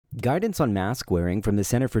Guidance on mask wearing from the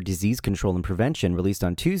Center for Disease Control and Prevention, released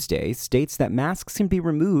on Tuesday, states that masks can be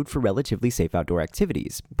removed for relatively safe outdoor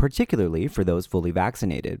activities, particularly for those fully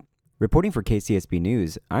vaccinated. Reporting for KCSB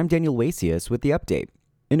News, I'm Daniel Wacius with the update.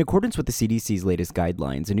 In accordance with the CDC's latest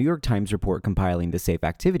guidelines, a New York Times report compiling the safe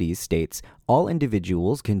activities states all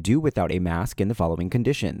individuals can do without a mask in the following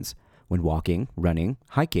conditions: when walking, running,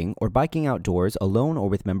 hiking, or biking outdoors alone or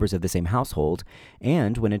with members of the same household,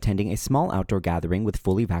 and when attending a small outdoor gathering with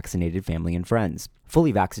fully vaccinated family and friends.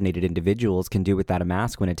 Fully vaccinated individuals can do without a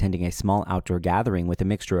mask when attending a small outdoor gathering with a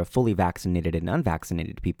mixture of fully vaccinated and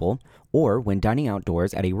unvaccinated people, or when dining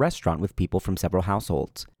outdoors at a restaurant with people from several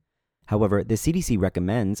households. However, the CDC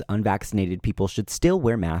recommends unvaccinated people should still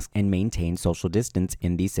wear masks and maintain social distance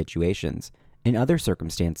in these situations. In other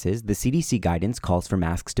circumstances, the CDC guidance calls for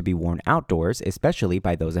masks to be worn outdoors, especially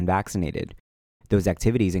by those unvaccinated. Those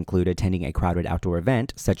activities include attending a crowded outdoor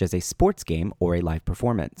event, such as a sports game or a live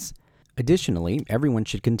performance. Additionally, everyone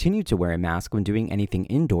should continue to wear a mask when doing anything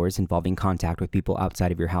indoors involving contact with people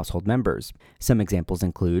outside of your household members. Some examples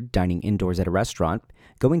include dining indoors at a restaurant,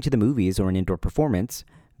 going to the movies or an indoor performance,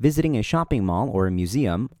 visiting a shopping mall or a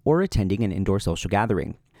museum, or attending an indoor social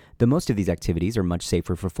gathering. Though most of these activities are much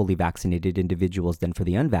safer for fully vaccinated individuals than for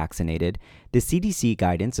the unvaccinated, the CDC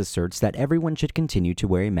guidance asserts that everyone should continue to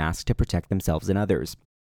wear a mask to protect themselves and others.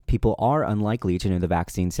 People are unlikely to know the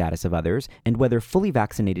vaccine status of others, and whether fully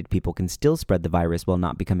vaccinated people can still spread the virus while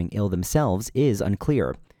not becoming ill themselves is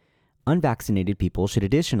unclear. Unvaccinated people should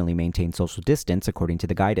additionally maintain social distance according to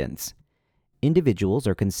the guidance. Individuals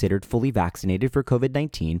are considered fully vaccinated for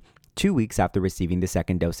COVID-19 2 weeks after receiving the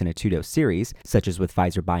second dose in a 2-dose series, such as with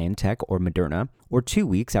Pfizer-BioNTech or Moderna, or 2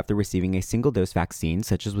 weeks after receiving a single-dose vaccine,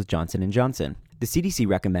 such as with Johnson & Johnson. The CDC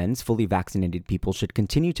recommends fully vaccinated people should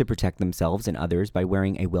continue to protect themselves and others by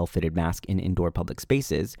wearing a well-fitted mask in indoor public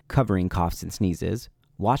spaces, covering coughs and sneezes,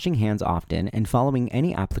 washing hands often, and following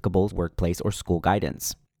any applicable workplace or school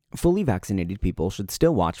guidance. Fully vaccinated people should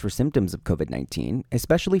still watch for symptoms of COVID-19,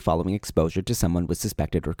 especially following exposure to someone with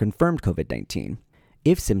suspected or confirmed COVID-19.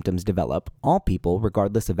 If symptoms develop, all people,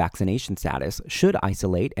 regardless of vaccination status, should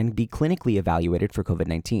isolate and be clinically evaluated for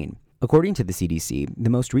COVID-19. According to the CDC, the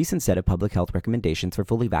most recent set of public health recommendations for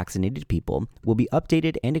fully vaccinated people will be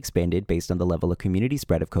updated and expanded based on the level of community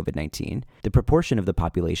spread of COVID-19, the proportion of the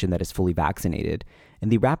population that is fully vaccinated, and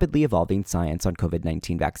the rapidly evolving science on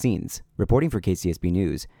COVID-19 vaccines. Reporting for KCSB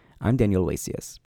News, I'm Daniel Wacius.